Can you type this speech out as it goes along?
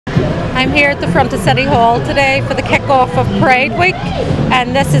I'm here at the front of City Hall today for the kick-off of Pride Week,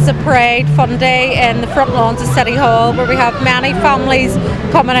 and this is a Pride fun day in the front lawns of City Hall where we have many families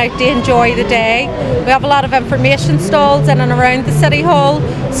coming out to enjoy the day. We have a lot of information stalls in and around the City Hall,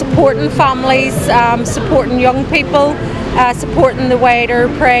 supporting families, supporting young people, supporting the wider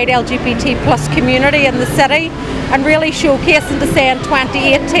Pride LGBT plus community in the city, and really showcasing to say in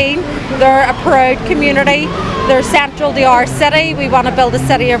 2018 they're a proud community. They're central to our city. We want to build a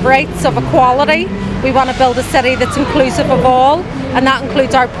city of rights, of equality. We want to build a city that's inclusive of all, and that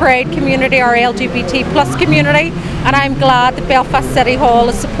includes our Pride community, our LGBT plus community. And I'm glad that Belfast City Hall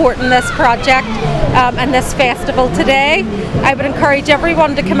is supporting this project and this festival today. I would encourage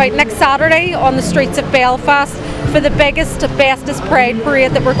everyone to come out next Saturday on the streets of Belfast for the biggest, bestest Pride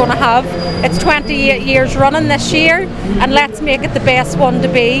parade that we're going to have. It's 28 years running this year, and let's make it the best one to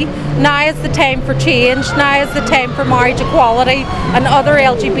be. Now is the time for change. Now is the time for marriage equality and other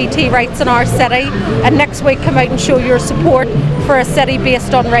LGBT rights in our city. And next week, come out and show your support for a city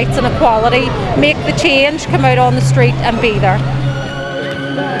based on rights and equality. Make the change, come out on the street and be there.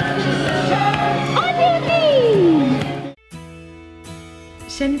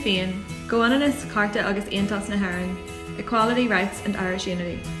 Sinn Féin, Goananus, Carta agus Aontas na HÉireann, Equality, Rights and Irish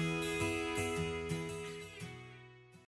Unity.